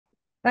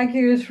Thank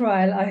you,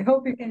 Israel. I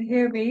hope you can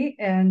hear me,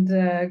 and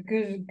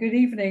good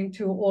evening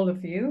to all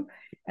of you.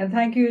 And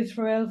thank you,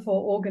 Israel,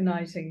 for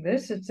organizing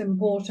this. It's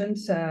important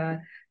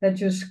that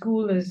your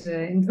school is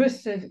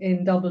interested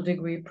in double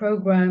degree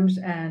programs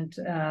and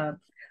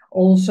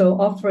also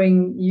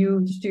offering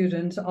you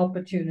students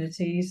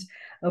opportunities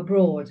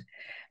abroad.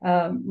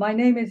 My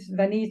name is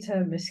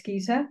Vanita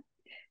Misquita,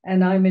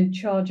 and I'm in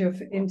charge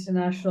of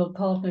international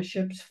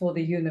partnerships for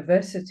the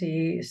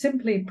university.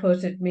 Simply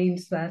put, it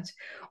means that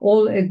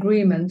all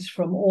agreements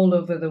from all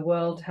over the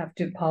world have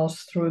to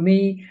pass through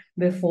me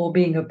before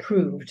being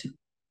approved.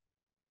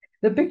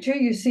 The picture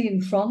you see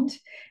in front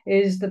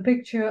is the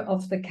picture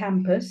of the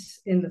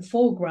campus. In the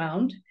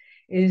foreground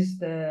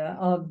is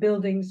our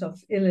buildings of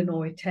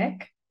Illinois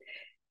Tech,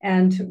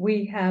 and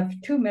we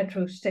have two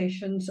metro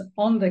stations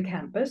on the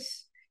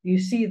campus. You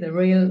see the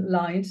rail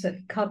lines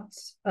that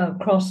cuts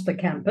across the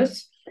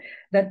campus.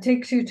 That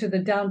takes you to the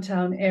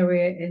downtown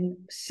area in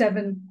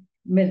 7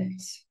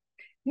 minutes.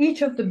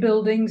 Each of the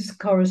buildings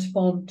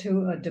correspond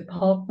to a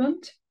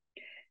department.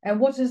 And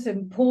what is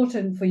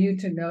important for you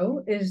to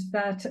know is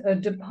that a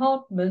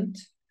department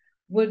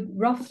would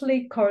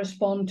roughly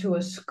correspond to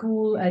a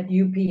school at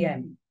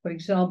UPM. For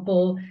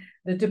example,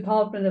 the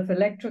Department of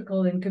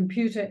Electrical and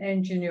Computer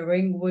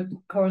Engineering would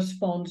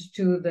correspond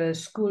to the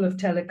School of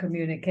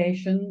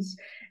Telecommunications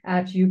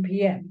at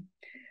UPM,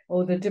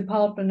 or the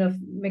Department of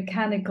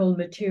Mechanical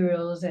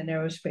Materials and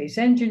Aerospace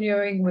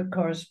Engineering would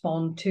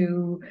correspond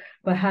to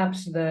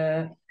perhaps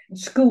the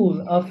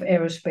School of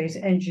Aerospace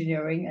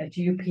Engineering at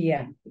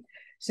UPM.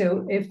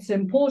 So it's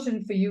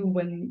important for you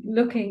when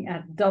looking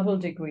at double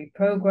degree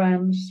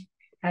programs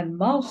and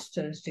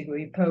master's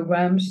degree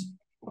programs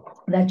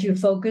that you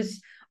focus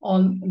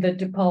on the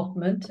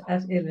department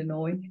at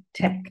Illinois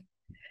Tech.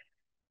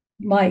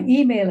 My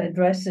email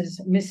address is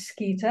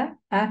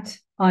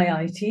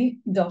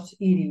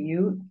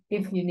misquita@iit.edu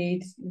if you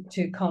need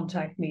to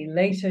contact me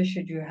later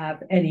should you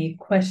have any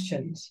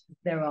questions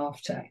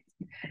thereafter.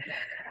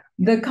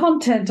 The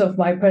content of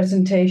my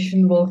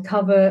presentation will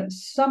cover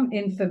some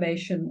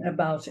information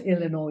about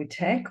Illinois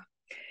Tech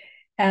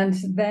and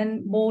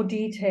then more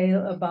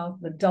detail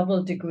about the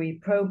double degree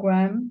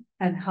program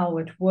and how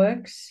it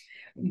works,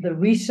 the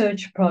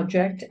research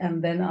project,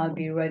 and then I'll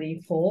be ready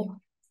for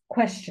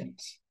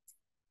questions.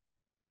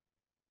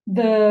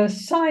 The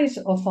size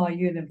of our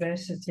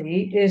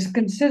university is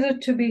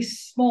considered to be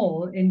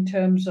small in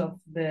terms of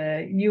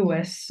the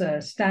US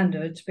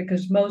standards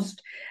because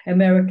most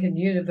American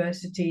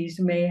universities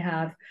may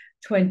have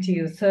 20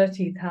 or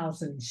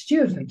 30,000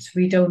 students.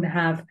 We don't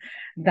have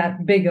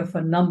that big of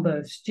a number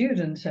of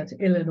students at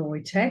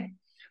Illinois Tech.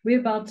 We're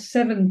about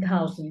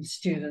 7,000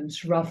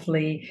 students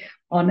roughly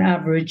on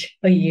average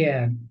a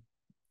year.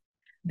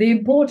 The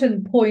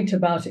important point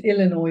about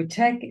Illinois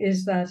Tech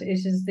is that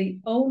it is the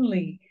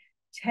only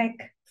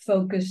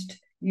tech-focused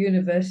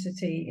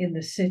university in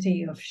the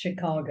city of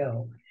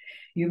Chicago.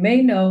 You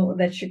may know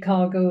that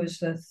Chicago is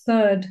the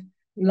third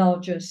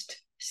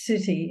largest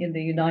city in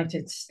the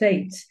United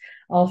States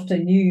after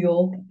New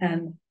York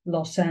and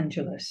Los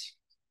Angeles.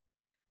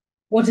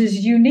 What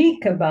is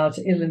unique about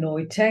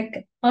Illinois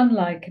Tech,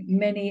 unlike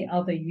many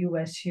other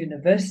US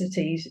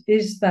universities,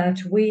 is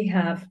that we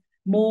have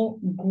more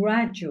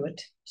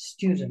graduate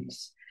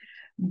students.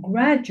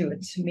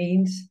 Graduates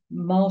means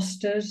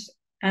master's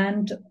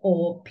and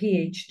or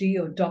PhD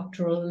or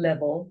doctoral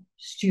level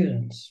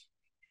students.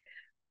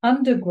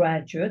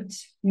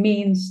 Undergraduates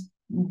means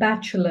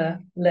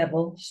bachelor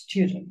level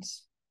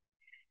students.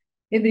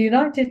 In the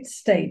United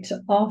States,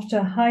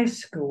 after high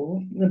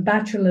school, the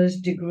bachelor's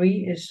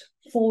degree is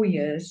 4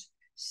 years,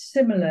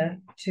 similar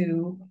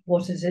to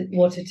what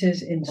it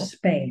is in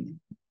Spain.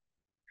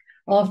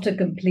 After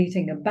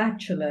completing a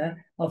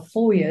bachelor of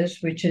 4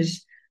 years, which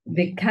is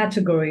the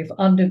category of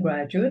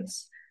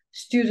undergraduates,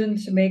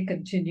 students may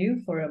continue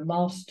for a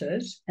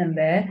master's, and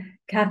their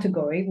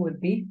category would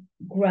be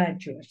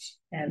graduate.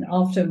 And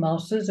after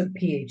master's, a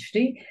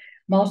PhD.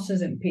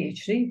 Masters and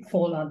PhD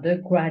fall under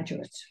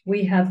graduates.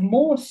 We have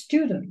more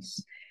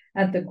students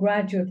at the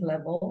graduate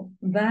level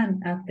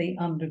than at the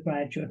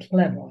undergraduate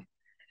level.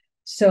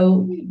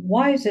 So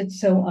why is it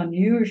so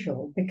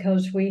unusual?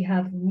 Because we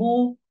have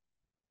more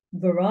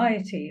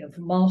variety of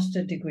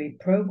master degree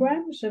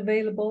programs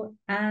available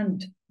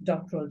and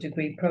doctoral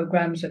degree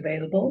programs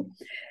available.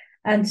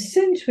 And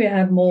since we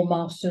have more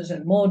masters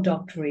and more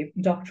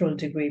doctoral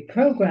degree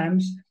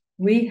programs,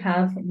 we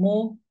have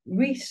more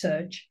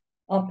research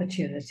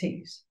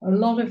opportunities. A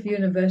lot of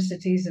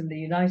universities in the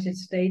United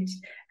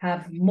States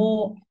have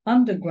more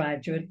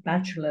undergraduate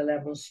bachelor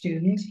level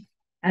students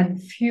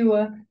and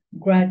fewer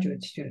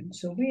graduate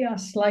students. So we are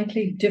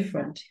slightly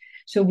different.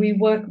 So we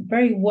work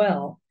very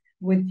well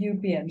with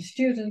UPM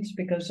students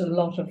because a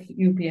lot of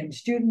UPM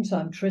students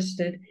are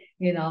interested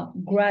in our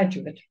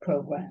graduate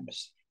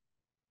programs.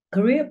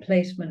 Career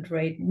placement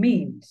rate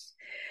means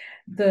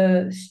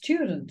the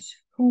students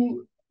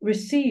who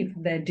receive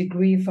their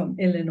degree from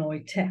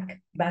Illinois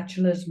Tech,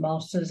 bachelor's,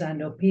 master's,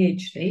 and or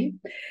PhD,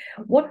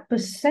 what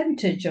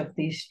percentage of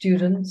these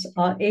students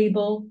are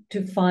able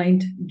to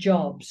find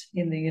jobs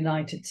in the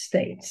United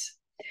States?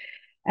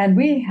 And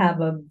we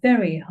have a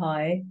very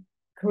high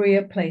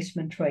career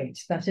placement rate.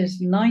 That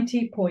is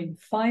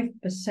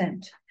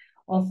 90.5%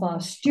 of our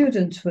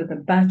students with a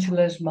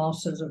bachelor's,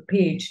 master's, or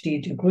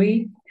PhD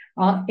degree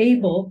are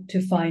able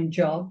to find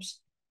jobs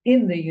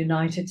in the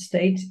United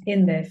States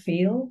in their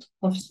field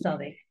of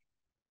study.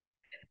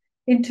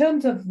 In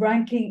terms of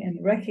ranking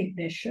and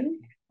recognition,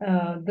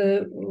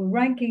 the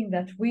ranking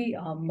that we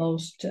are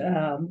most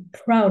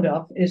proud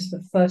of is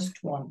the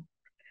first one.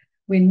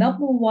 We're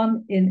number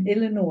one in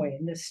Illinois,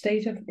 in the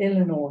state of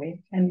Illinois,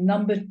 and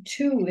number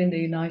two in the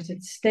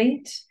United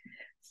States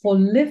for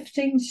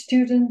lifting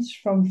students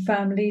from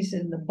families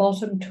in the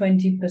bottom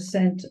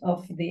 20%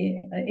 of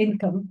the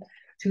income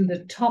to the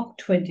top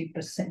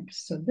 20%.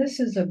 So this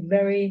is a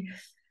very,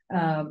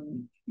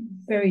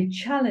 very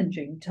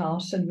challenging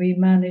task, and we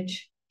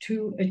managed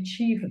to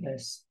achieve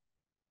this.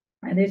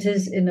 And it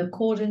is in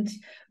accordance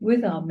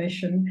with our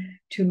mission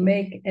to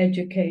make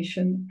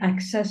education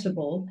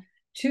accessible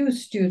to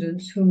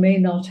students who may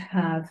not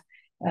have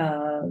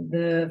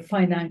the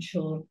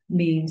financial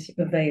means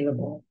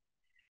available.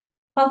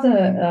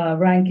 Other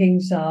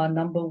rankings are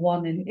number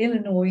one in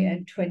Illinois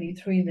and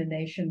 23 in the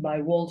nation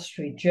by Wall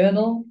Street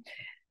Journal.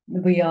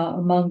 We are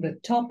among the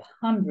top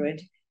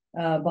 100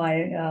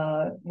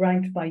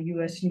 ranked by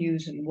US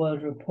News and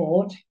World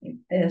Report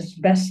as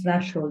best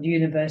national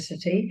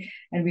university,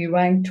 and we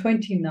rank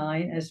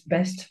 29 as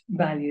best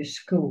value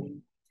school.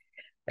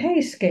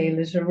 Pay scale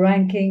is a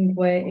ranking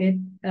where it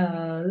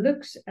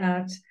looks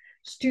at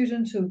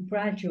students who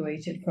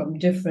graduated from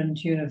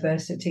different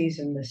universities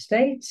in the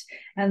States,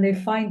 and they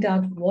find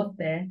out what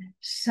their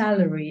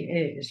salary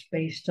is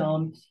based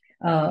on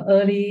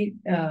early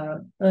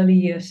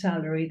year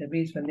salary, that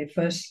means when they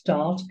first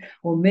start,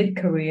 or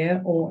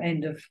mid-career or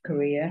end of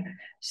career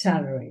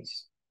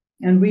salaries.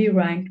 And we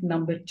rank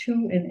number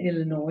 2 in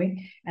Illinois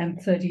and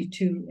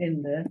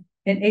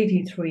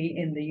 83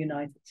 in the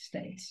United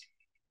States.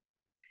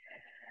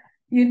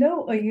 You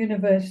know a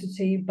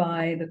university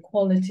by the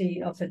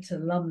quality of its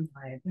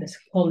alumni, this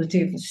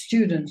quality of the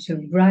students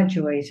who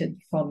graduated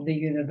from the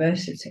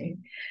university.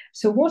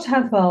 So what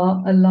have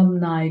our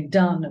alumni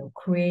done or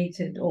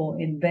created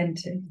or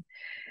invented?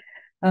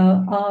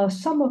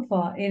 Some of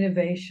our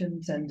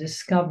innovations and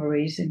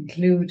discoveries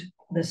include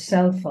the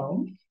cell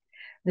phone.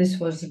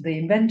 The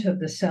inventor of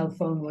the cell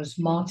phone was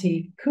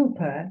Marty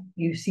Cooper.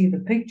 You see the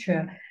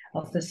picture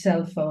of the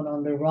cell phone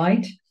on the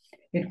right.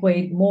 It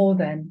weighed more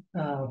than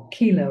a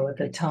kilo at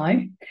the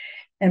time.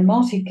 And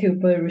Marty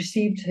Cooper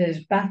received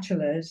his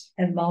bachelor's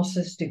and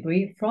master's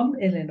degree from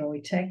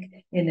Illinois Tech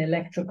in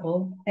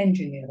electrical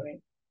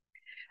engineering.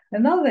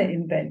 Another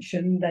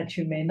invention that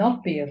you may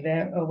not be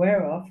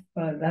aware of,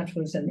 that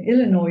was an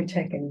Illinois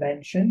Tech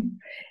invention,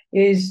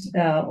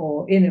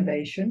 or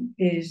innovation,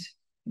 is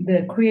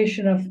the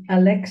creation of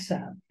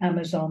Alexa,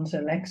 Amazon's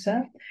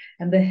Alexa,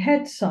 and the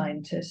head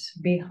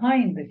scientist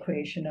behind the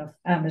creation of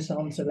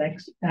Amazon's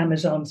Alexa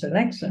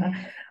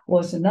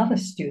was another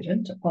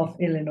student of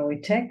Illinois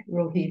Tech,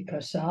 Rohit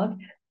Prasad,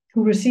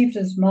 who received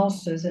his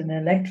master's in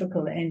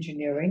electrical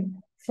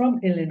engineering from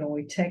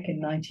Illinois Tech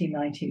in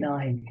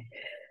 1999.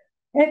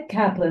 Ed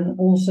Kaplan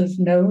also is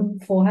known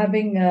for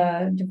having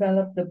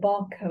developed the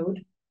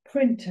barcode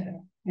printer,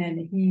 and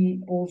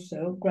he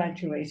also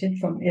graduated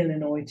from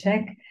Illinois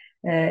Tech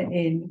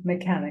in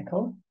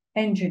mechanical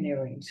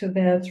engineering. So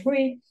there are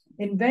 3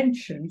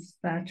 inventions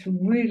that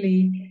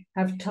really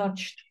have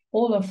touched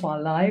all of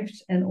our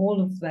lives, and all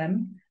of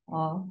them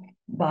are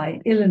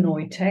by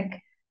Illinois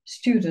Tech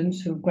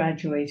students who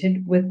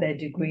graduated with their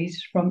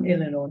degrees from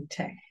Illinois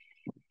Tech.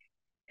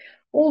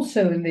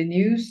 Also in the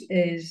news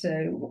is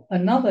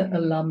another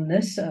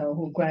alumnus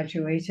who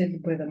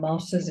graduated with a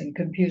master's in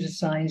computer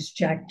science,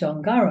 Jack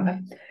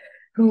Dongara,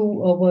 who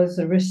was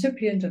a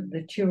recipient of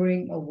the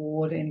Turing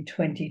Award in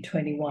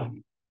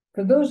 2021.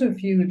 For those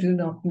of you who do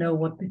not know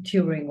what the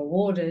Turing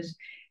Award is,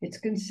 it's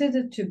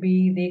considered to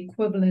be the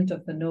equivalent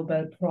of the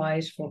Nobel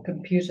Prize for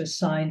computer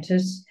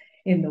scientists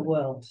in the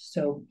world.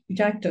 So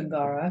Jack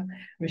Dongara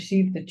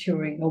received the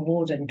Turing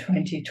Award in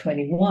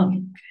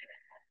 2021.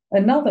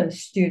 Another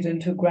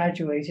student who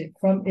graduated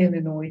from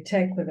Illinois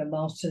Tech with a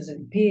master's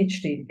and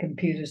PhD in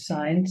computer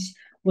science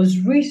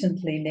was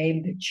recently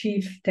named the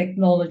Chief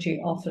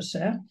Technology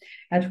Officer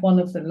at one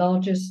of the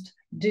largest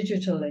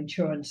digital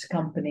insurance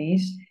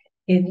companies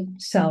in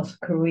South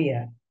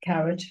Korea,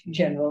 Carrot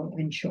General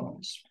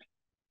Insurance.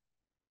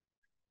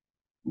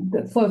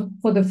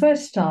 For the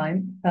first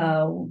time,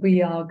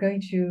 we are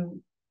going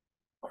to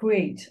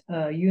create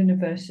a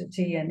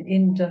university and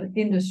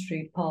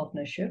industry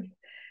partnership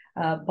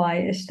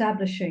by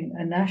establishing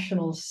a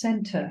national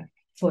center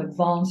for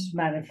advanced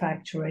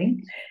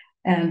manufacturing.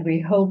 And we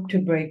hope to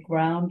break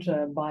ground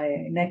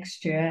by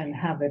next year and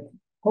have it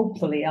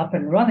hopefully up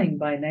and running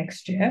by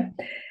next year.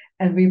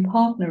 And we're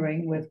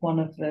partnering with one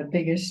of the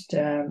biggest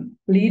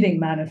leading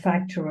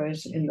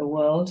manufacturers in the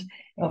world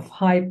of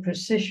high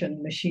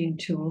precision machine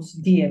tools,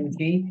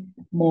 DMG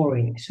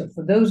Mori. So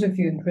for those of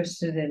you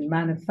interested in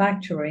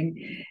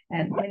manufacturing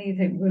and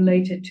anything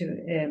related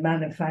to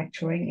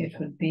manufacturing, it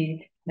would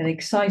be an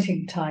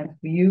exciting time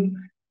for you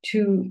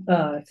to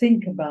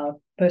think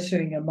about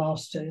pursuing a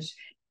master's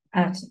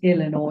at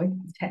Illinois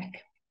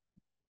Tech.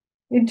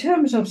 In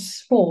terms of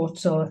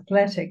sports or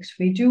athletics,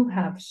 we do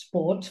have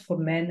sports for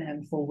men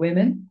and for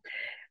women.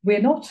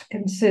 We're not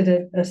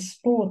considered a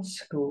sports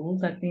school.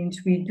 That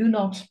means we do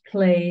not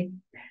play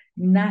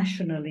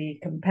nationally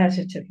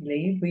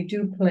competitively. We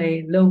do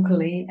play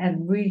locally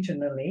and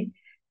regionally,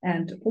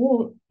 and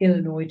all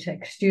Illinois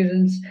Tech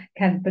students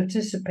can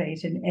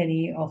participate in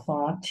any of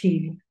our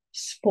team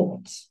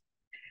sports.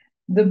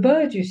 The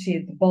bird you see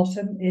at the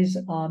bottom is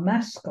our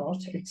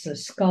mascot. It's a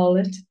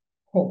scarlet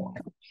hawk.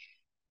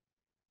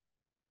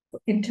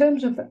 In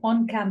terms of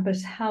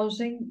on-campus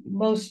housing,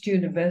 most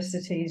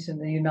universities in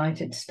the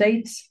United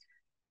States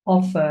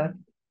offer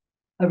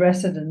a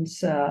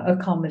residence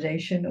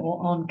accommodation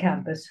or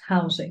on-campus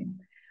housing.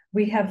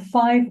 We have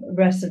 5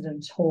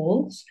 residence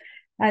halls,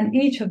 and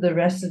each of the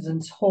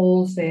residence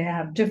halls, they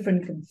have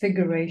different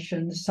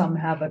configurations. Some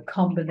have a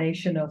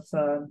combination of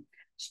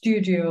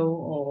studio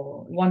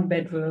or 1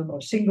 bedroom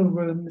or single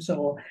rooms,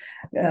 or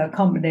a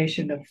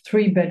combination of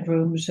 3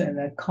 bedrooms and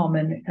a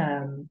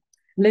common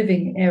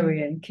living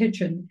area and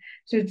kitchen.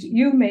 So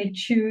you may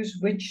choose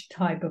which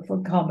type of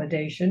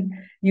accommodation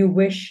you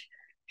wish,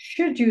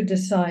 should you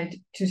decide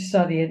to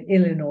study at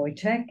Illinois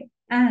Tech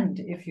and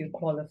if you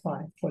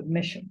qualify for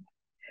admission.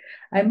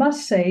 I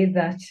must say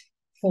that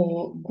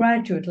for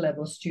graduate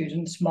level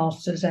students,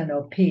 masters and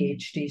or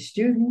PhD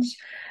students,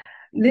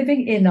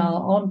 living in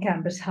our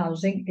on-campus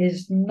housing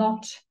is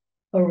not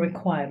a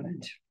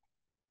requirement.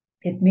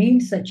 It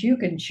means that you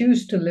can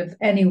choose to live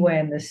anywhere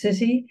in the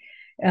city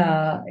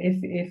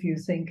if you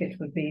think it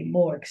would be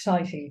more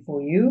exciting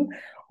for you,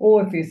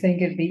 or if you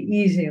think it'd be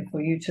easier for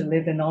you to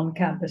live in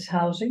on-campus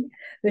housing.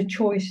 The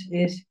choice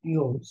is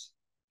yours.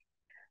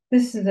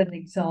 This is an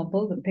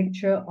example, the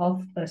picture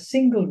of a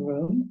single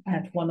room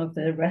at one of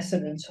the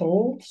residence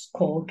halls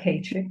called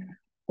Catrick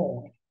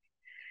Hall.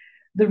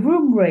 The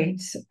room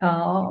rates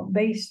are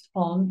based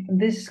on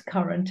this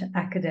current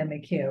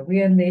academic year.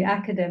 We are in the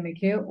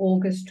academic year,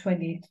 August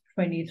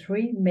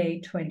 2023, May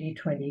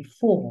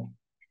 2024.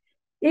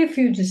 If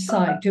you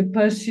decide to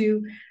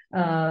pursue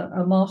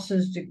a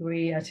master's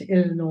degree at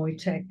Illinois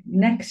Tech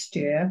next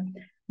year,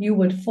 you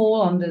would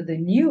fall under the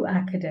new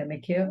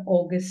academic year,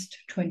 August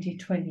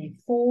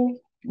 2024,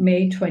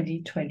 May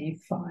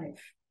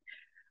 2025.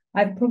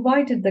 I've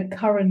provided the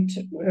current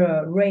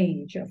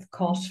range of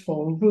costs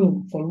for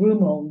room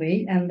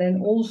only, and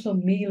then also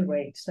meal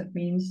rates. That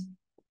means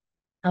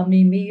how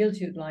many meals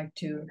you'd like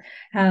to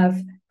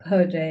have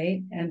per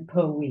day and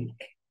per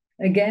week.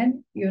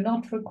 Again, you're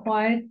not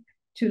required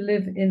to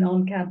live in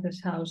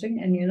on-campus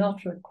housing, and you're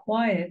not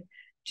required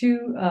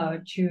to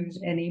choose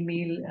any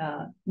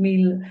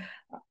meal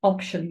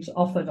options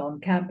offered on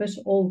campus,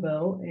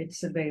 although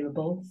it's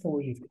available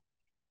for you.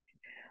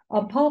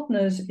 Our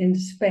partners in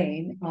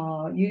Spain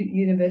are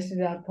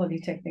Universidad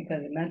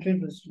Politécnica de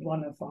Madrid was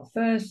one of our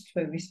first,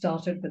 where we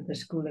started with the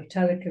School of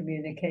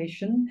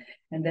Telecommunication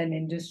and then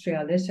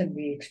Industriales, and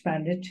we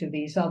expanded to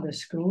these other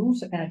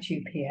schools at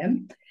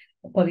UPM,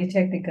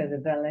 Politécnica de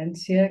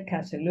Valencia,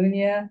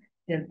 Catalunya,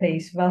 del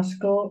País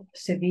Vasco,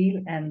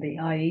 Seville, and the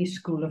IE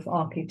School of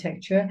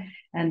Architecture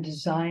and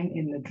Design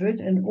in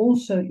Madrid, and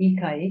also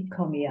ICAI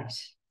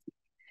Comillas.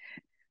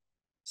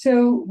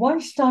 So why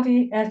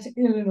study at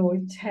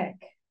Illinois Tech?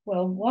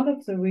 Well, one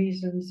of the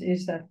reasons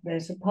is that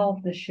there's a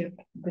partnership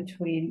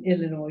between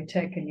Illinois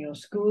Tech and your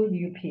school,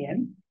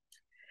 UPM.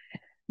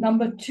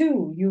 Number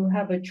 2, you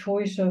have a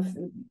choice of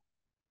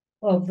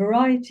a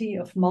variety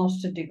of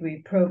master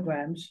degree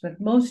programs that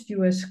most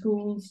US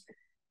schools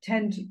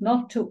tend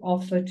not to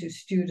offer to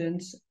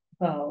students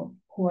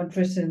who are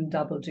interested in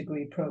double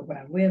degree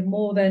program. We have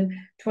more than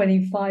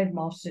 25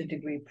 master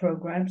degree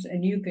programs,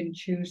 and you can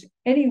choose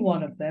any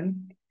one of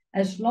them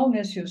as long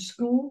as your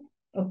school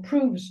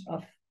approves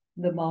of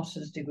the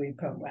master's degree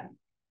program.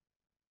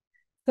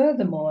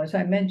 Furthermore, as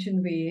I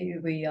mentioned,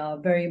 we are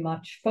very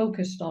much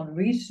focused on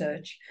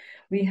research.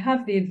 We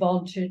have the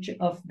advantage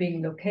of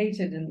being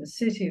located in the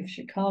city of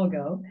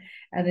Chicago,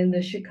 and in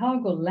the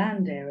Chicago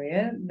land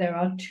area, there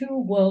are 2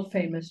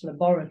 world-famous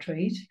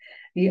laboratories,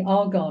 the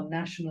Argonne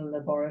National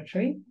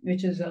Laboratory,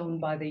 which is owned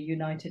by the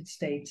United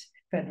States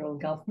federal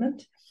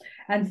government,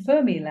 and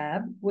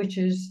Fermilab, which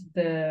is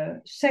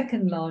the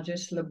 2nd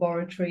largest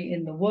laboratory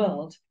in the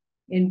world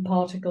in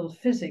particle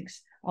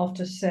physics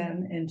after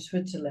CERN in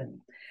Switzerland.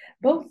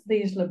 Both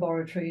these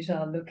laboratories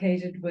are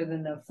located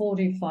within a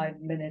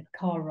 45-minute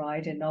car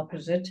ride in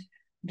opposite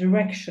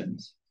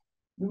directions.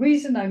 The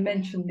reason I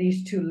mention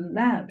these 2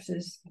 labs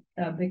is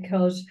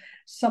because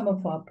some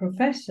of our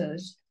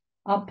professors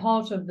are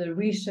part of the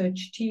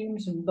research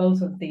teams in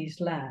both of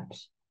these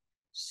labs.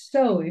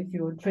 So if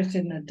you're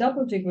interested in a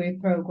double degree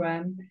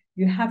program,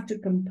 you have to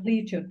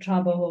complete your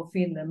trabajo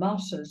fin de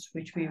masters,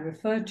 which we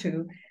refer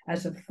to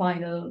as a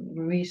final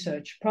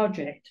research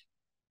project.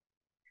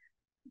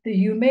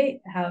 You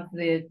may have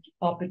the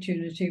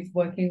opportunity of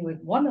working with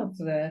one of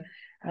the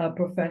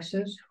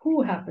professors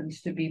who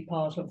happens to be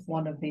part of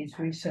one of these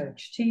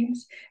research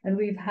teams, and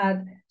we've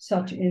had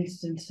such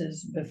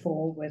instances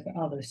before with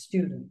other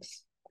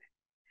students.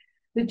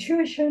 The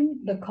tuition,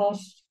 the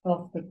cost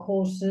of the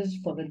courses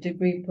for the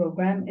degree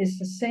program is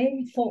the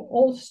same for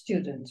all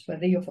students,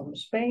 whether you're from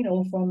Spain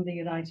or from the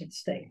United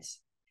States.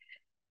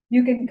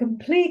 You can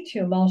complete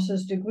your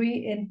master's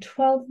degree in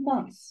 12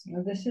 months.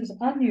 Now, this is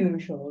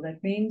unusual.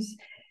 That means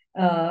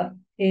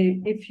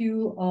if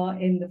you are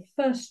in the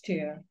first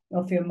year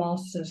of your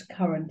master's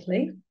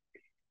currently,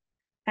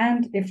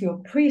 and if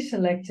you're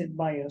pre-selected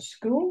by your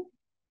school,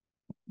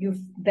 you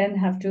then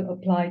have to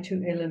apply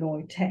to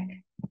Illinois Tech.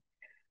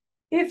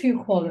 If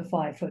you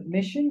qualify for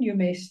admission, you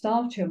may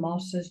start your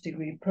master's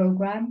degree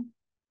program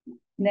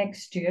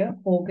next year,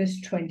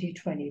 August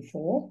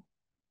 2024.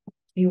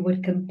 You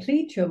would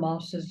complete your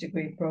master's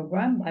degree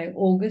program by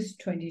August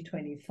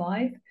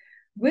 2025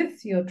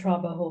 with your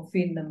trabajo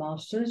fin de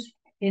masters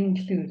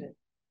included.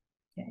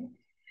 Okay.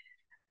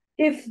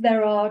 If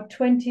there are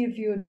 20 of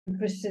you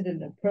interested in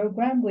the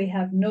program, we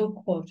have no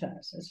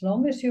quotas. As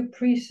long as you're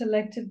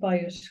pre-selected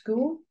by your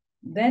school,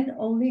 then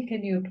only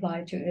can you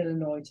apply to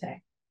Illinois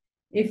Tech.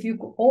 If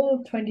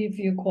all 20 of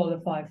you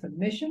qualify for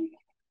admission,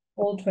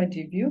 all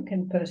 20 of you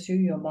can pursue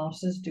your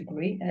master's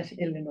degree at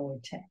Illinois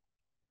Tech.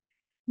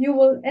 You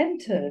will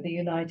enter the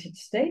United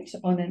States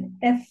on an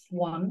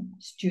F1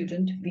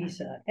 student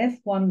visa.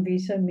 F1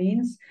 visa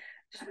means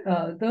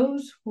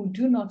those who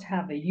do not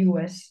have a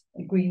US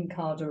green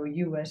card or a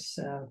US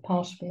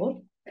passport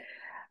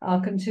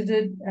are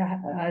considered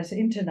as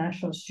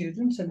international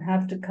students and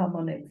have to come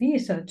on a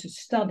visa to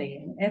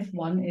study. And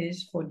F1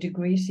 is for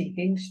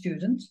degree-seeking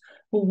students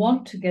who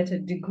want to get a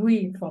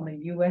degree from a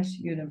US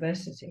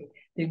university.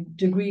 The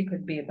degree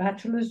could be a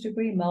bachelor's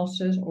degree,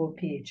 master's, or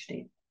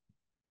PhD.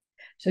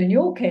 So in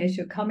your case,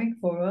 you're coming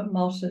for a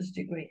master's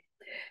degree.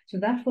 So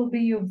that will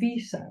be your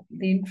visa.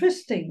 The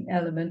interesting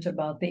element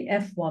about the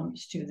F1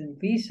 student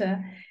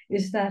visa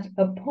is that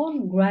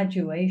upon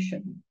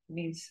graduation,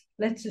 means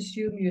let's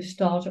assume you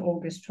start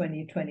August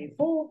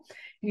 2024,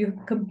 you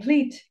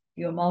complete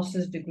your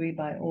master's degree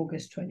by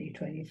August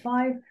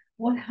 2025.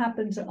 What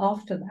happens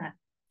after that?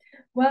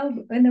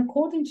 Well, in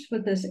accordance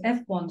with this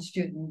F1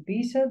 student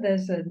visa,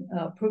 there's a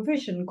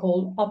provision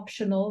called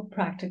optional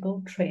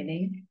practical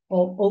training,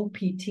 or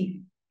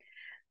OPT.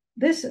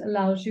 This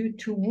allows you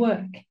to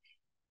work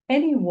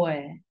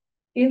anywhere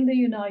in the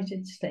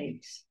United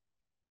States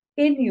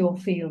in your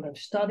field of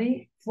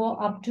study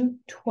for up to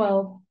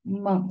 12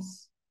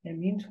 months. That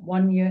means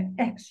 1 year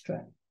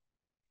extra.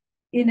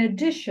 In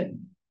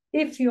addition,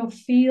 if your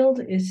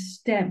field is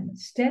STEM,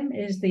 STEM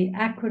is the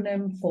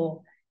acronym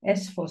for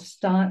S for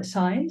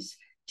science,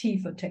 T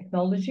for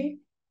technology,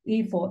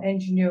 E for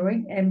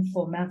engineering, M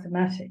for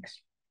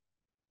mathematics.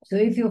 So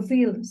if your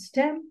field is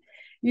STEM,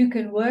 you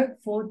can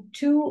work for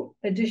 2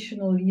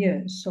 additional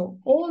years. So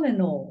all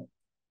in all,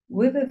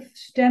 with a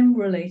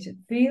STEM-related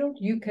field,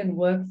 you can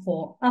work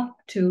for up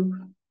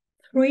to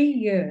 3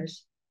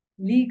 years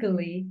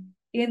legally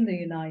in the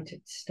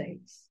United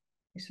States.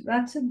 So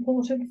that's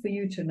important for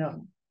you to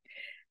know.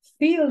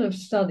 Field of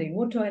study,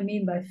 what do I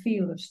mean by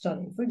field of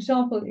study? For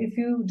example, if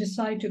you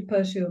decide to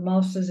pursue a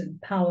master's in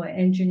power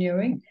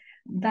engineering,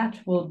 that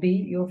will be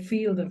your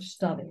field of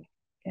study,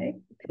 okay?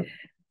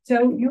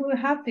 So you will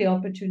have the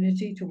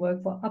opportunity to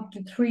work for up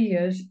to 3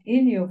 years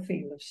in your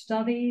field of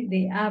study.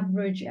 The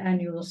average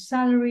annual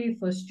salary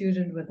for a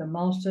student with a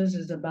master's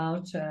is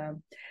about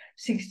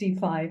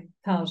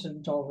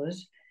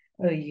 $65,000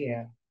 a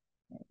year.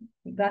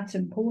 That's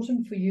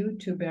important for you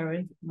to bear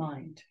in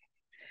mind.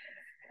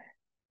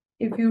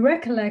 If you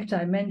recollect,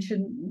 I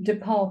mentioned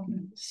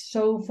departments.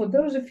 So for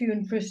those of you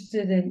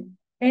interested in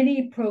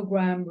any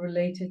program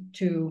related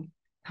to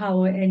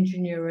power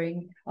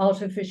engineering,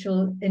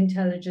 artificial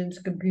intelligence,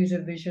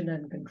 computer vision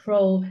and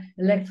control,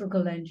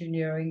 electrical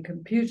engineering,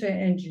 computer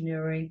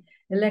engineering,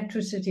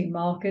 electricity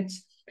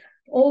markets,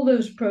 all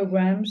those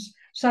programs,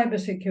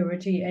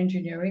 cybersecurity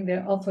engineering,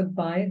 they're offered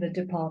by the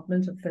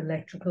Department of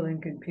Electrical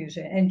and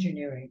Computer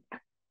Engineering.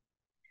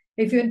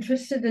 If you're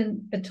interested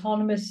in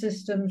autonomous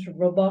systems,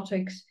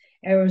 robotics,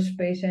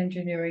 aerospace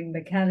engineering,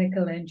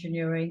 mechanical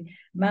engineering,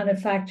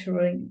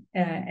 manufacturing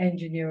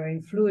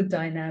engineering, fluid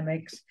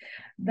dynamics,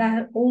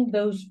 that all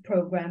those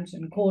programs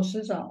and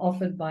courses are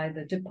offered by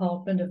the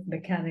Department of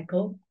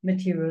Mechanical,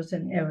 Materials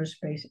and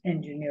Aerospace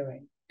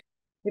Engineering.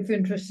 If you're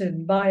interested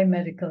in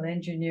biomedical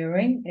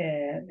engineering,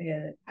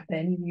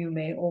 then you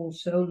may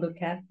also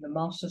look at the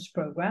master's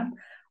program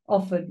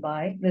offered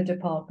by the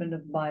Department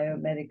of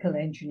Biomedical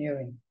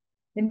Engineering.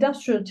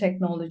 Industrial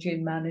technology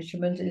and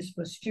management is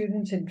for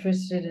students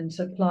interested in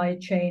supply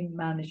chain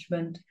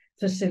management,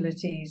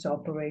 facilities,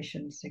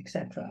 operations,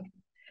 etc.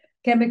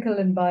 Chemical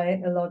and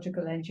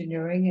biological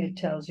engineering, it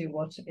tells you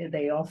what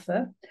they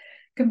offer.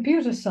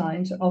 Computer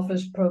science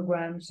offers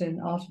programs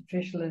in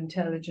artificial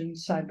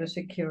intelligence,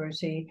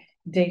 cybersecurity,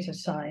 data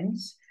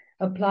science,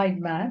 applied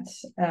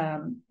maths,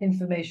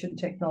 information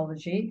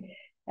technology,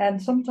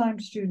 and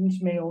sometimes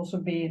students may also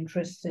be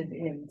interested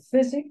in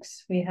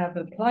physics. We have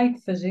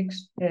applied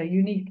physics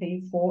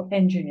uniquely for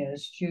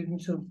engineers,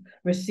 students who've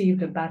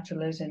received a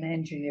bachelor's in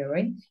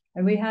engineering.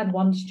 And we had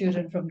one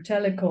student from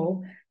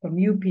Teleco, from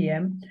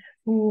UPM,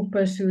 who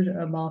pursued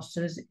a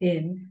master's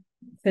in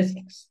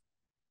physics.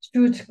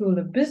 Stewart School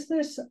of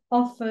Business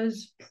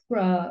offers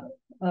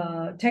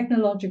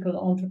technological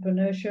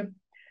entrepreneurship,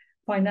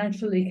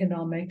 financial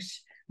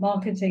economics,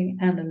 marketing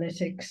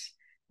analytics,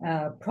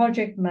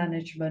 project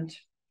management.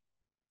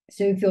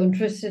 So if you're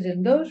interested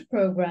in those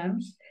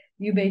programs,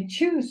 you may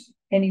choose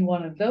any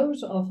one of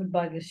those offered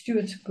by the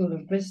Stewart School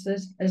of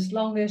Business, as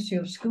long as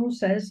your school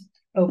says,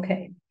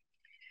 okay.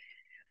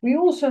 We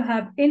also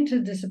have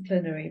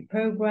interdisciplinary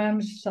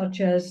programs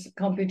such as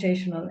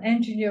computational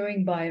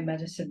engineering,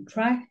 biomedicine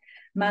track,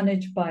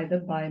 managed by the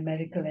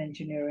biomedical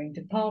engineering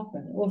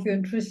department. Or if you're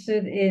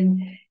interested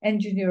in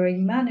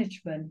engineering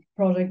management,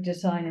 product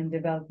design and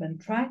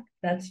development track,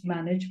 that's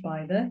managed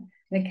by the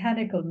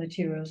mechanical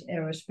materials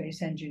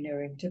aerospace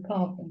engineering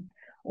department.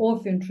 Or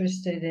if you're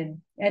interested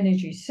in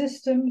energy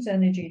systems,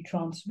 energy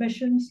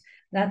transmissions,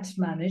 that's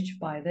managed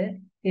by the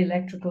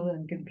electrical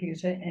and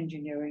computer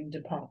engineering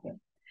department.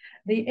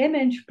 The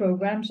MEng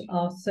programs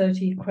are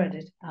 30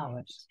 credit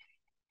hours.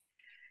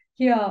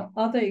 Here are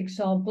other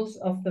examples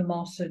of the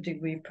master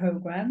degree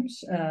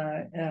programs: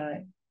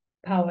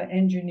 power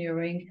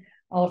engineering,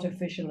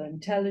 artificial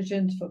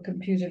intelligence for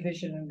computer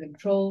vision and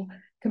control,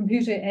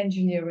 computer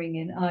engineering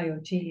in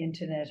IoT,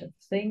 Internet of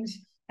Things,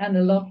 and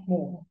a lot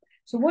more.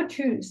 So what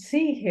you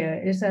see here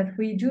is that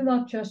we do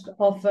not just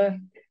offer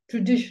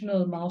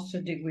traditional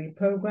master degree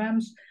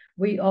programs.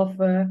 We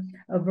offer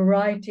a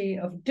variety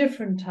of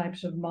different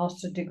types of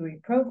master degree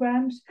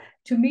programs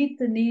to meet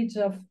the needs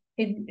of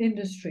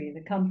industry.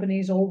 The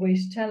companies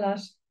always tell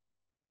us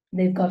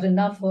they've got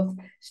enough of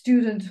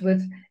students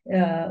with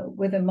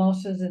a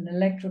master's in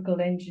electrical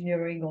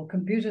engineering or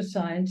computer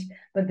science,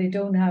 but they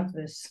don't have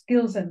the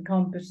skills and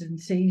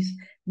competencies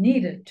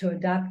needed to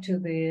adapt to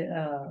the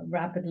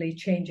rapidly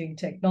changing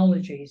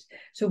technologies.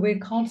 So we're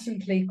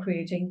constantly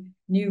creating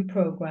new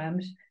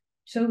programs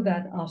so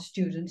that our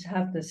students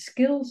have the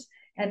skills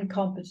and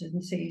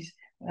competencies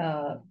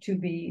to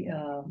be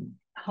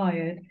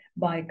hired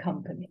by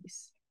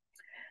companies.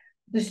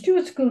 The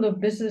Stewart School of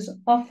Business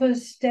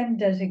offers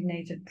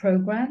STEM-designated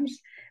programs,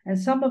 and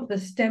some of the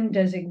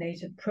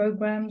STEM-designated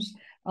programs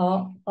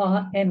are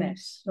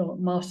MS, so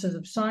Masters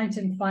of Science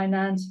in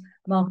Finance,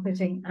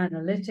 Marketing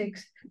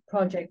Analytics,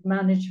 Project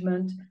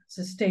Management,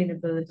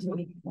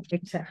 Sustainability,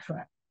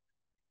 etc.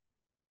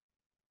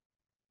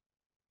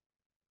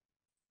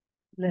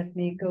 Let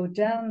me go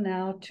down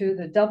now to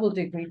the double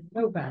degree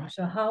program.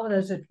 So how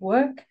does it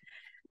work?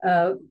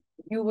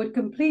 You would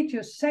complete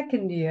your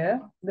second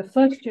year, the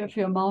first year of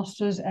your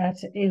master's at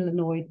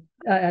Illinois,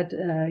 at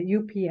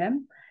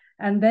UPM,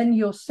 and then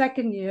your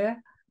second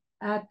year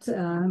at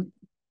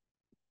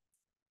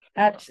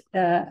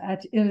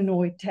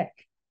Illinois Tech.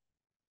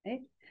 Okay?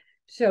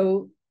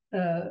 So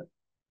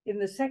in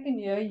the second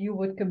year, you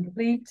would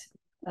complete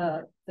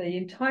the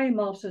entire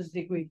master's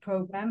degree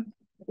program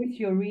with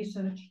your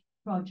research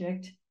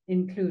project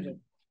included.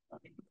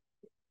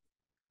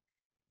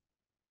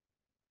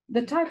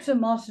 The types of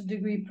master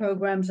degree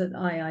programs at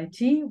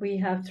IIT, we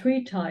have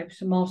three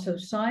types: Master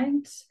of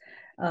Science,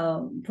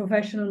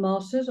 Professional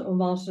Masters, or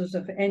Masters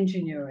of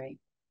Engineering.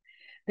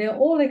 They are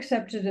all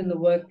accepted in the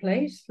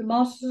workplace. The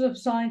Masters of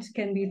Science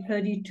can be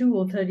 32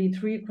 or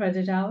 33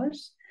 credit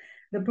hours.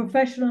 The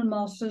Professional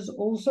Masters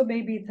also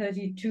may be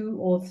 32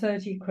 or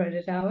 30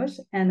 credit hours,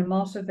 and a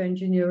Master of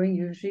Engineering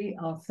usually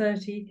are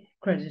 30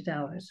 credit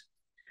hours.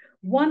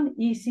 One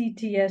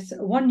ECTS,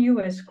 one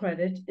US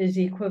credit is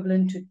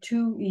equivalent to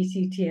 2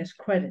 ECTS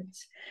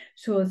credits.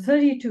 So a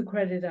 32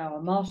 credit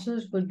hour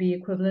master's would be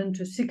equivalent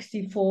to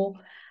 64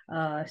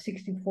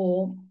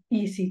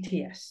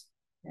 ECTS.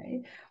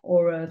 Okay?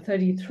 Or a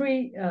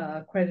 33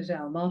 credit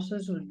hour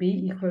master's would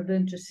be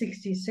equivalent to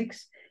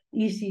 66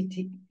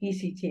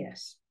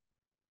 ECTS.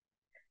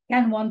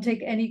 Can one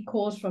take any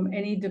course from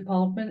any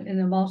department in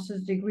a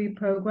master's degree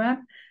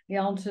program? The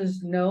answer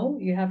is no.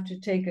 You have to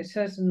take a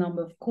certain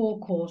number of core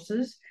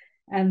courses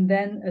and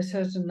then a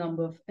certain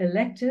number of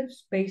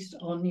electives based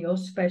on your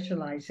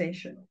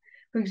specialization.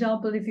 For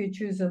example, if you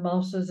choose a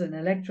master's in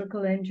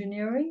electrical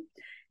engineering,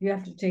 you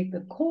have to take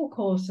the core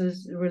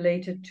courses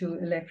related to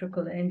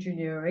electrical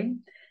engineering.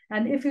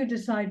 And if you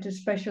decide to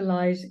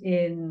specialize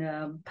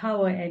in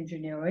power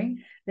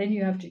engineering, then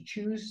you have to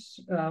choose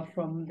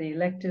from the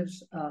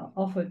electives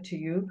offered to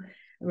you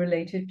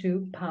related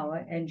to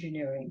power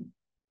engineering.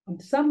 On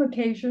some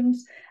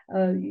occasions,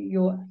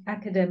 your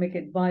academic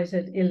advisor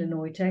at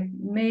Illinois Tech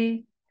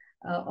may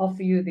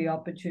offer you the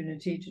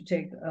opportunity to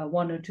take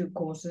one or two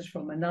courses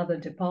from another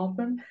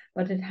department,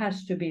 but it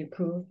has to be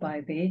approved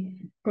by the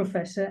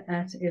professor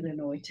at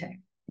Illinois Tech.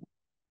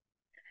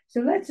 So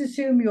let's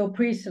assume you're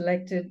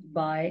pre-selected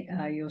by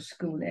your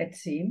school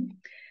ETSIME,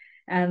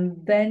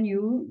 and then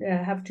you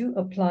have to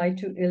apply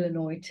to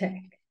Illinois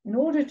Tech. In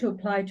order to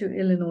apply to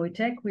Illinois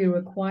Tech, we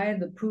require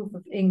the proof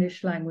of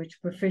English language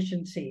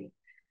proficiency.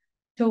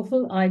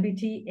 TOEFL,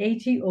 IBT,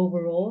 80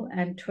 overall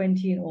and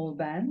 20 in all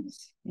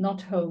bands,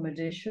 not home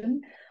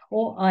edition,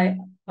 or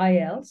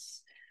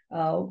IELTS.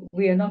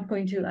 We are not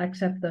going to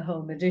accept the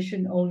home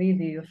edition, only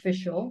the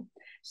official.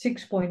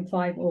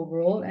 6.5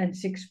 overall, and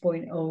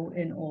 6.0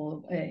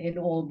 in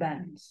all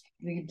bands.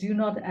 We do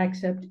not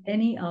accept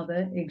any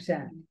other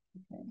exam.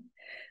 Okay.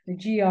 The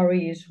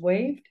GRE is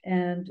waived,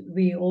 and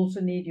we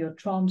also need your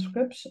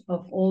transcripts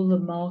of all the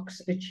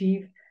marks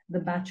achieved the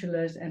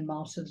bachelor's and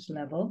master's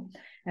level,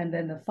 and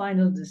then the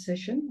final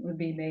decision will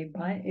be made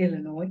by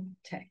Illinois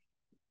Tech.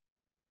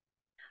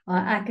 Our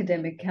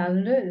academic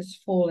calendar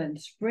is fall and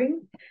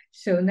spring,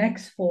 so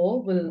next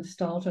fall will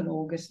start on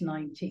August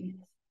 19th.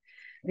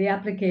 The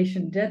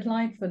application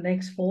deadline for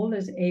next fall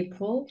is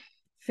April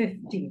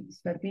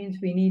 15th. That means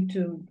we need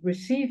to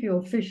receive your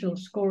official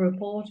score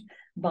report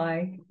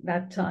by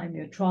that time,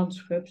 your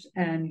transcripts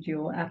and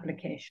your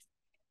application.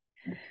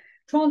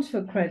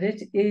 Transfer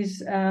credit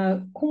is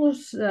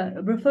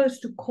refers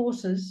to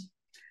courses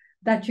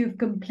that you've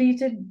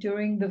completed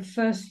during the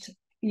first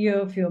year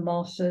of your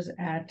master's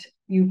at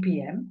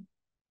UPM.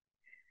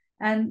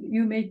 And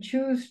you may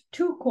choose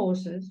 2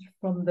 courses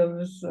from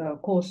those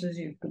courses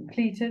you've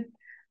completed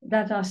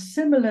that are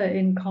similar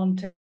in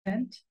content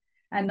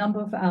and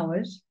number of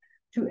hours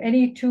to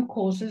any 2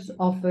 courses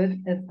offered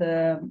at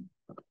the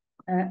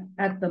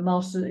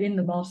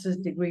master's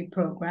degree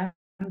program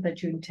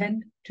that you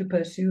intend to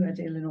pursue at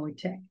Illinois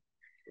Tech.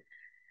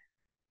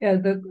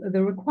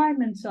 The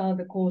requirements are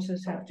the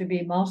courses have to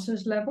be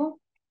master's level.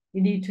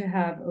 You need to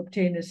have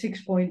obtained a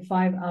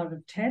 6.5 out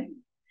of 10,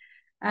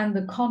 and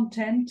the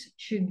content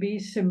should be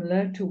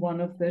similar to one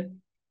of the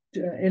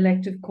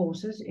elective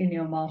courses in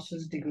your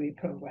master's degree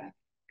program.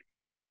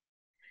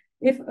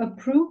 If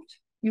approved,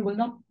 you will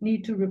not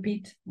need to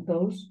repeat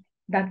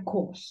that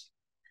course.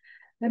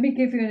 Let me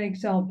give you an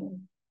example.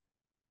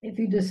 If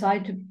you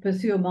decide to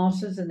pursue a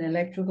master's in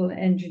electrical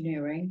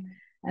engineering,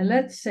 and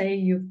let's say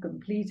you've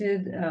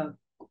completed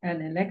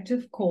an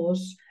elective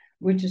course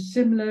which is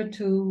similar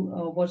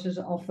to what is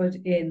offered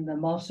in the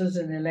master's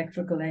in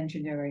electrical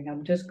engineering.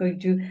 I'm just going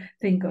to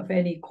think of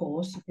any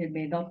course. It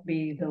may not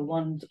be the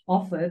ones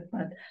offered,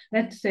 but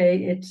let's say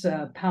it's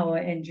power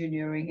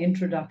engineering,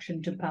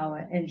 introduction to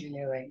power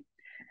engineering.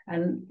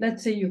 And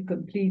let's say you've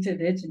completed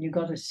it and you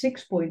got a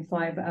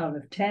 6.5 out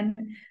of 10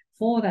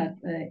 for that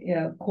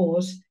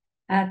course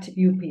at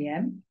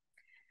UPM.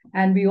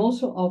 And we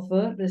also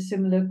offer the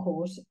similar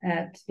course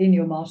in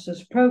your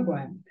master's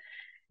program.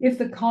 If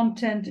the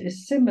content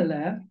is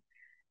similar,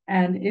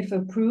 and if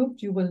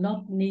approved, you will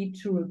not need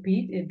to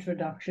repeat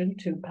introduction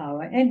to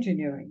power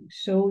engineering.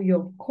 So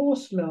your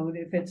course load,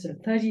 if it's a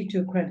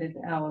 32 credit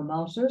hour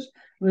master's,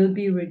 will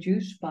be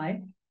reduced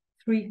by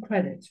 3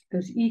 credits,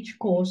 because each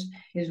course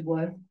is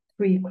worth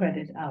 3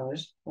 credit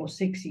hours or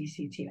 6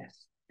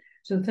 ECTS.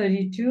 So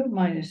 32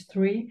 minus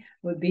 3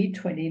 would be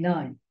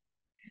 29.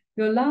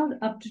 You're allowed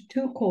up to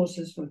 2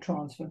 courses for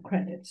transfer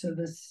credit. So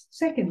the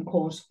second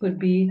course could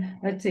be,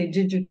 let's say,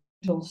 digital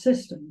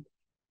system.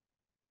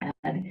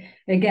 And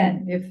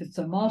again, if it's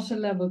a master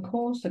level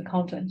course, the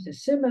content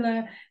is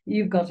similar,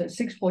 you've got a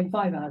 6.5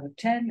 out of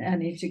 10,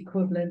 and it's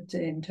equivalent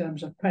in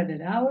terms of credit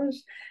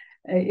hours.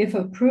 If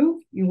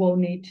approved, you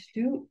won't need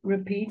to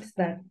repeat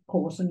that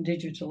course in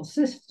digital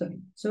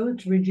system. So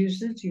it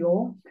reduces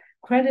your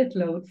credit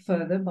load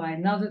further by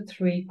another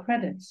 3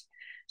 credits.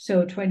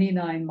 So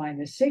 29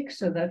 minus 6,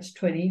 so that's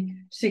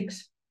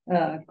 26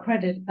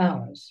 credit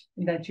hours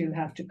that you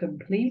have to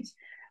complete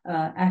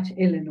at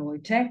Illinois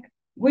Tech,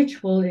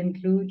 which will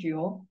include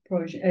your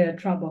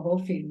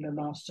trabajo fin de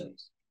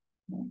master's.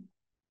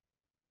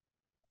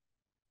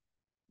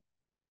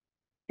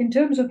 In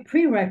terms of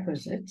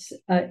prerequisites,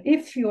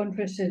 if you're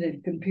interested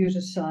in computer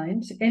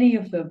science, any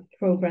of the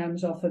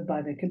programs offered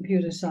by the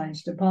computer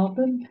science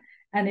department,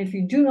 and if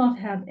you do not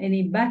have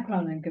any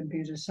background in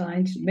computer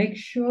science, make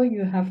sure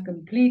you have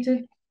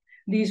completed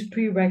these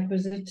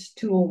prerequisites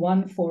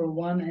 201,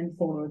 401, and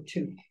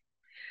 402.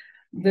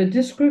 The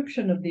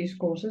description of these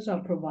courses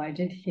are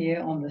provided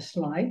here on the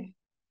slide.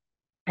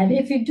 And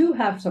if you do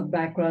have some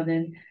background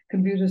in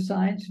computer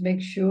science,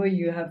 make sure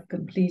you have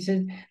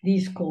completed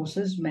these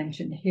courses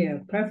mentioned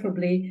here,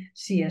 preferably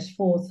CS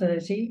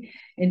 430,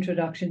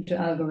 Introduction to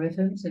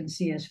Algorithms, and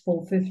CS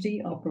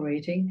 450,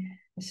 Operating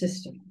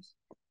Systems.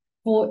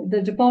 For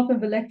the Department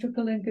of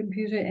Electrical and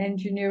Computer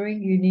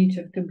Engineering, you need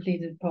to have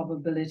completed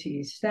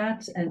probability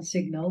stats and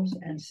signals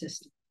and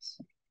systems.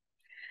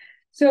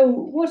 So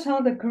what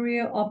are the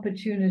career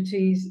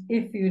opportunities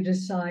if you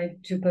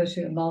decide to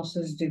pursue a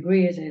master's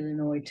degree at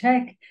Illinois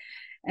Tech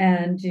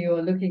and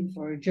you're looking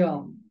for a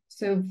job?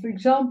 So for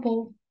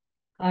example,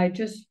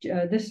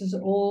 this is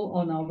all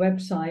on our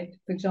website.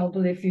 For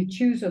example, if you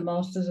choose a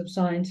Master's of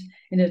Science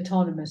in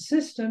Autonomous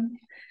System,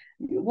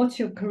 what's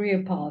your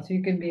career path?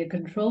 You can be a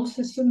control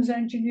systems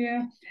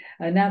engineer,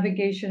 a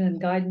navigation and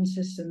guidance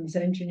systems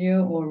engineer,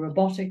 or a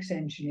robotics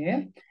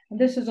engineer. And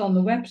this is on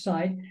the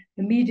website.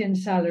 The median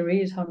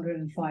salary is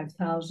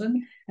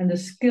 105,000, and the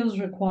skills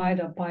required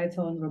are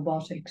Python,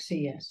 robotics,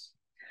 CS.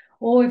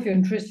 Or if you're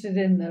interested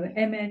in the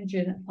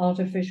M-Engine,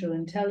 artificial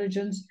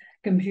intelligence,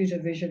 computer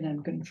vision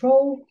and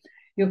control,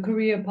 Your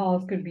career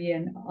path could be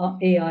an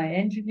AI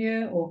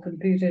engineer or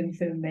computer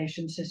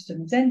information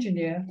systems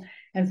engineer.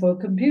 And for a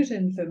computer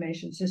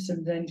information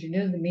systems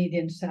engineer, the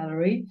median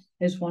salary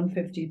is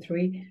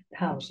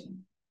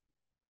 153,000.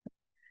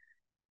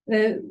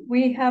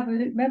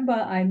 Remember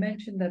I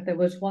mentioned that there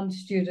was one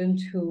student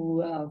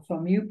who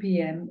from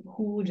UPM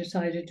who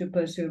decided to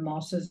pursue a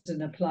master's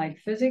in applied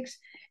physics.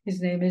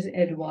 His name is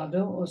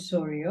Eduardo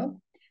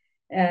Osorio.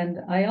 And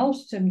I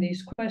asked him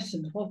these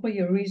questions. What were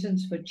your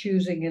reasons for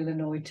choosing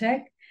Illinois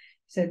Tech? He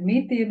said,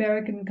 meet the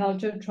American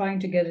culture, trying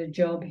to get a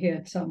job here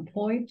at some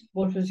point.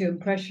 What was your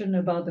impression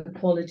about the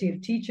quality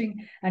of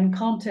teaching and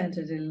content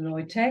at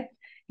Illinois Tech?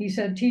 He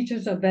said,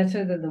 teachers are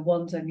better than the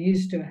ones I'm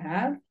used to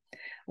have.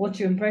 What's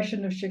your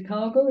impression of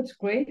Chicago? It's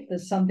great.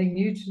 There's something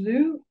new to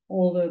do,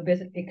 although a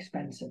bit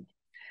expensive.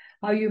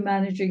 How are you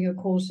managing your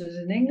courses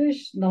in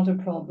English? Not a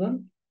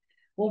problem.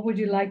 What would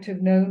you like to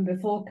have known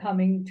before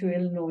coming to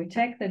Illinois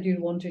Tech that you'd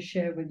want to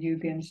share with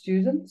UPM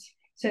students?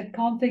 Said,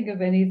 can't think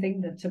of anything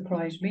that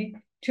surprised me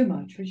too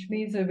much, which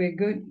means that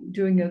we're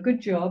doing a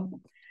good job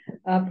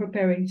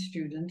preparing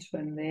students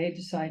when they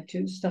decide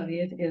to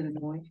study at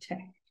Illinois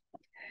Tech.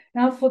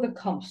 Now for the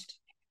cost.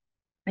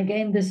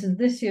 Again, this is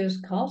this year's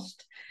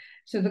cost.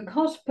 So the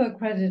cost per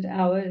credit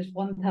hour is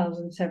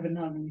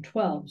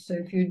 1,712. So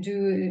if you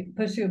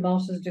pursue a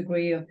master's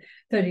degree of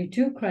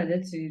 32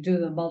 credits, and you do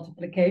the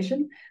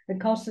multiplication, the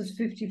cost is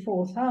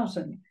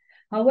 54,000.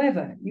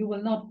 However, you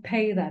will not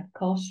pay that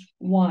cost.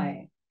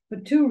 Why? For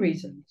two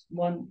reasons.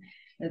 One,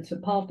 it's a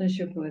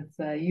partnership with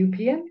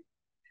UPM.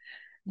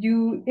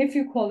 If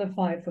you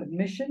qualify for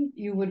admission,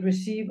 you would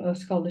receive a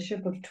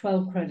scholarship of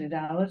 12 credit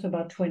hours,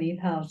 about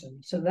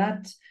 20,000. So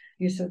that's,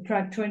 you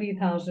subtract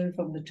 20,000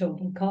 from the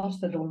total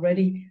cost. That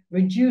already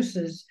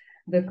reduces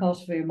the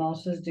cost for your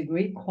master's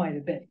degree quite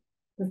a bit.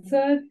 The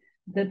third,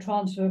 the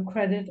transfer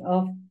credit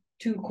of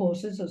 2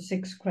 courses of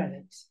 6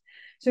 credits.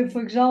 So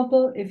for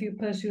example, if you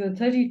pursue a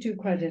 32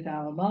 credit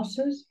hour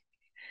master's,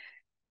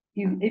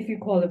 if you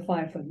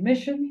qualify for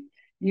admission,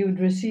 you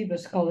would receive a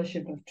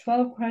scholarship of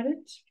 12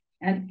 credits.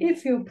 And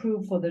if you're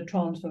approved for the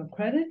transfer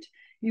credit,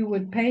 you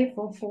would pay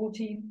for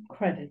 14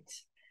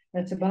 credits.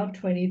 That's about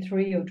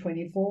 $23,000 or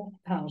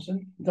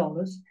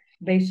 $24,000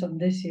 based on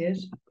this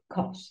year's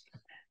cost.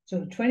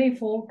 So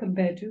 24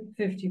 compared to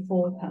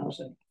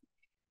 54,000.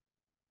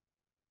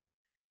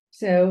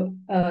 So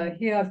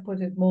here I've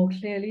put it more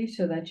clearly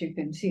so that you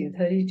can see a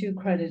 32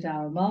 credit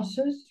hour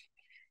master's.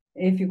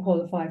 If you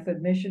qualify for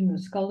admission, the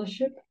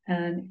scholarship,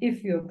 and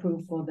if you're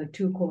approved for the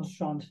 2 course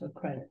transfer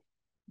credit.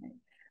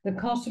 The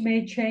cost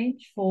may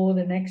change for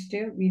the next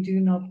year. We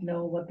do not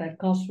know what that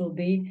cost will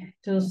be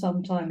till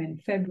sometime in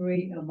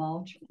February or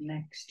March of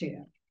next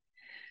year.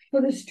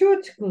 For the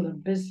Stewart School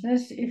of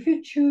Business, if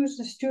you choose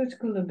the Stewart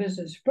School of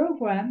Business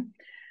program,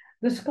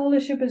 the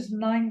scholarship is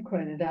 9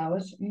 credit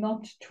hours,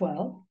 not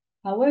 12.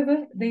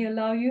 However, they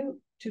allow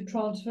you to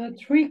transfer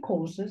 3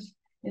 courses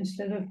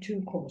instead of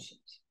 2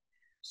 courses.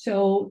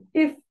 So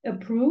if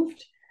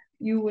approved,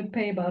 you would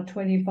pay about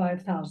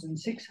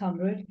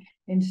 $25,600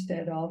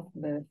 instead of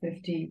the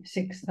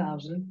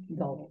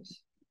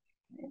 $56,000.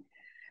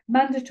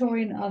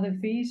 Mandatory and other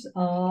fees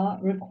are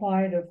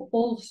required of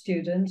all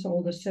students,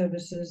 all the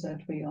services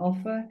that we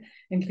offer,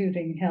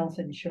 including health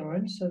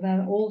insurance, so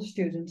that all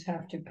students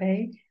have to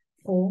pay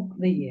for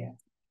the year.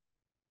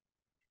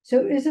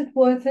 So is it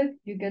worth it?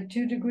 You get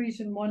 2 degrees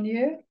in 1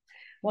 year.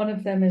 One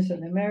of them is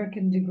an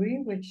American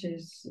degree, which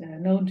is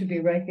known to be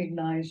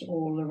recognized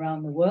all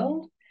around the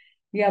world.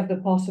 You have the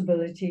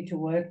possibility to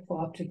work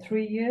for up to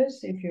 3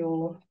 years if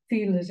your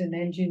field is in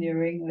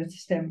engineering or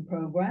STEM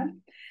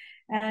program.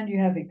 And you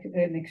have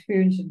an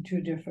experience in 2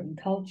 different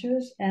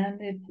cultures.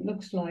 And it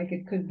looks like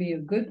it could be a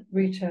good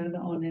return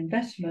on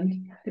investment,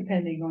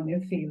 depending on your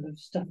field of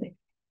study.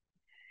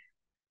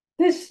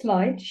 This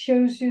slide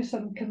shows you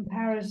some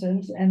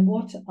comparisons and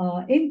what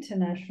our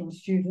international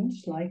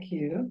students like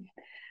you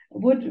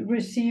would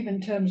receive in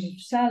terms of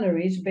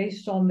salaries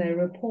based on their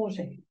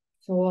reporting.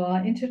 So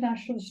our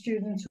international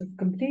students who've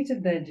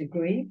completed their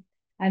degree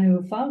and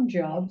who found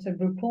jobs have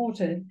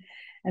reported,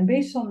 and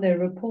based on their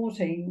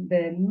reporting,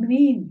 their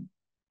mean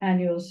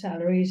annual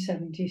salary is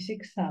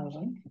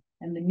 76,000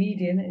 and the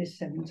median is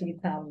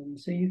 70,000.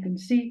 So you can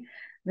see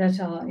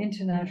that our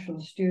international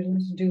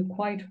students do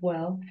quite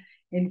well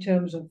in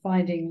terms of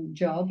finding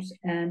jobs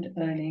and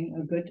earning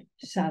a good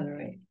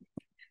salary.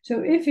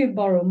 So if you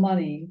borrow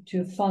money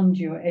to fund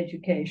your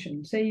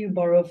education, say you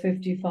borrow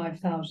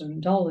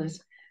 $55,000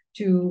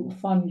 to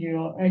fund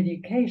your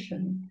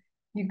education,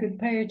 you could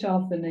pay it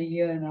off in a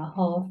year and a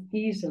half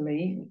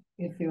easily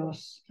if your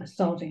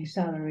starting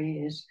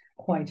salary is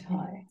quite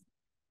high.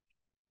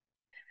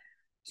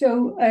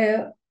 So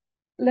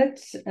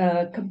let's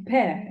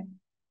compare.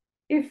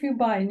 If you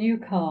buy a new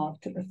car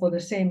for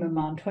the same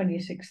amount,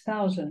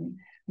 26,000,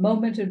 the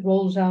moment it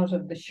rolls out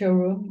of the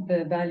showroom,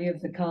 the value of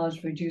the car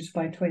is reduced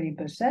by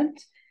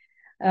 20%.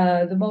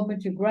 The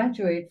moment you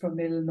graduate from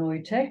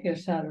Illinois Tech, your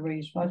salary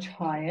is much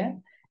higher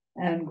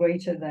and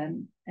greater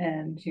than,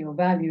 and your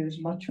value is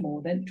much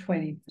more than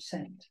 20%.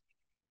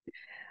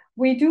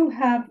 We do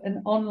have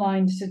an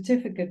online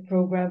certificate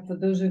program for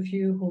those of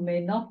you who may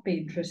not be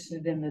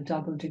interested in the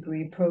double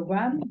degree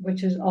program,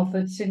 which is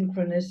offered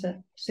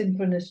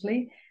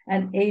synchronously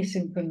and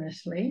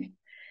asynchronously.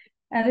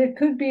 And it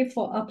could be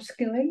for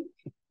upskilling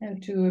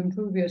and to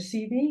improve your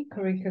CV,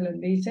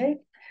 curriculum vitae,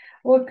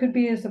 or it could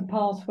be as a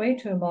pathway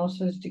to a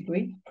master's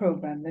degree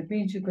program. That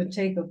means you could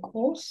take a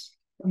course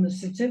from the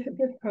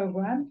certificate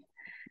program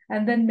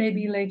and then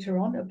maybe later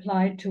on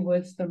apply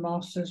towards the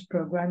master's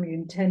program you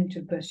intend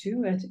to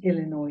pursue at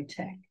Illinois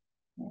Tech.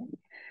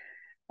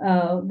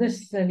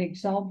 This is an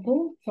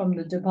example from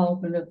the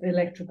Department of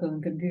Electrical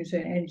and Computer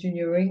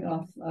Engineering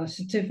of a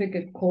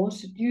certificate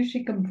course. It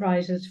usually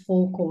comprises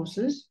 4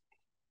 courses.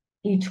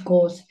 Each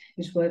course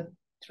is worth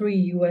 3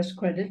 US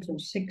credits or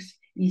 6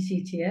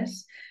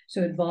 ECTS,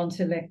 so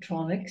advanced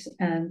electronics,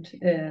 and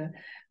the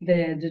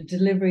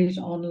delivery is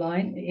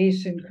online,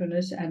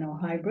 asynchronous and or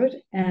hybrid,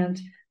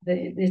 and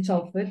it's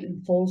offered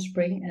in fall,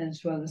 spring,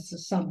 as well as the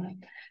summer.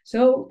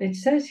 So it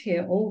says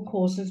here, all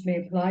courses may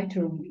apply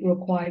to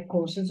required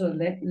courses or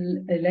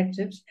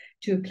electives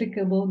to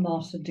applicable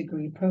master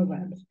degree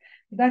programs.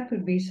 That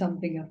could be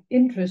something of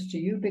interest to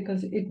you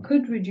because it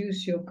could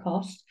reduce your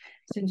cost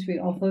since we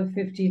offer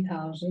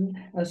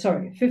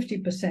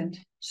 50%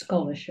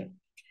 scholarship.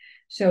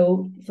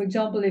 So, for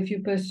example, if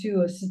you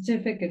pursue a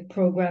certificate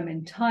program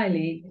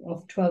entirely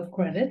of 12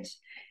 credits,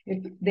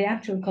 the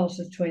actual cost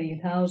is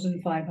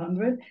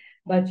 20,500,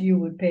 but you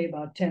would pay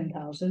about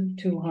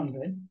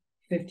 10,200,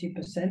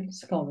 50%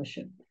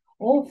 scholarship,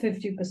 or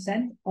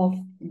 50% of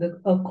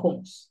a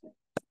course.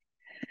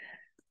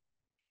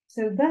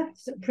 So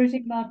that's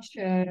pretty much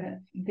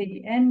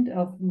the end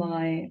of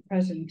my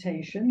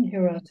presentation.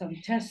 Here are some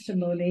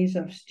testimonies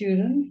of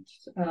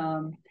students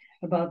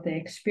about their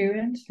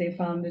experience. They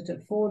found it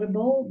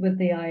affordable with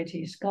the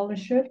IIT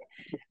scholarship.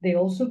 They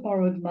also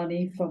borrowed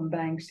money from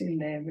banks in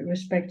their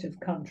respective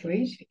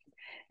countries,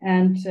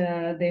 and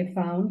they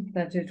found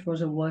that it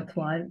was a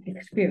worthwhile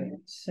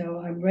experience. So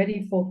I'm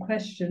ready for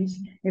questions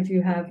if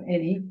you have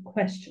any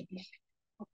questions.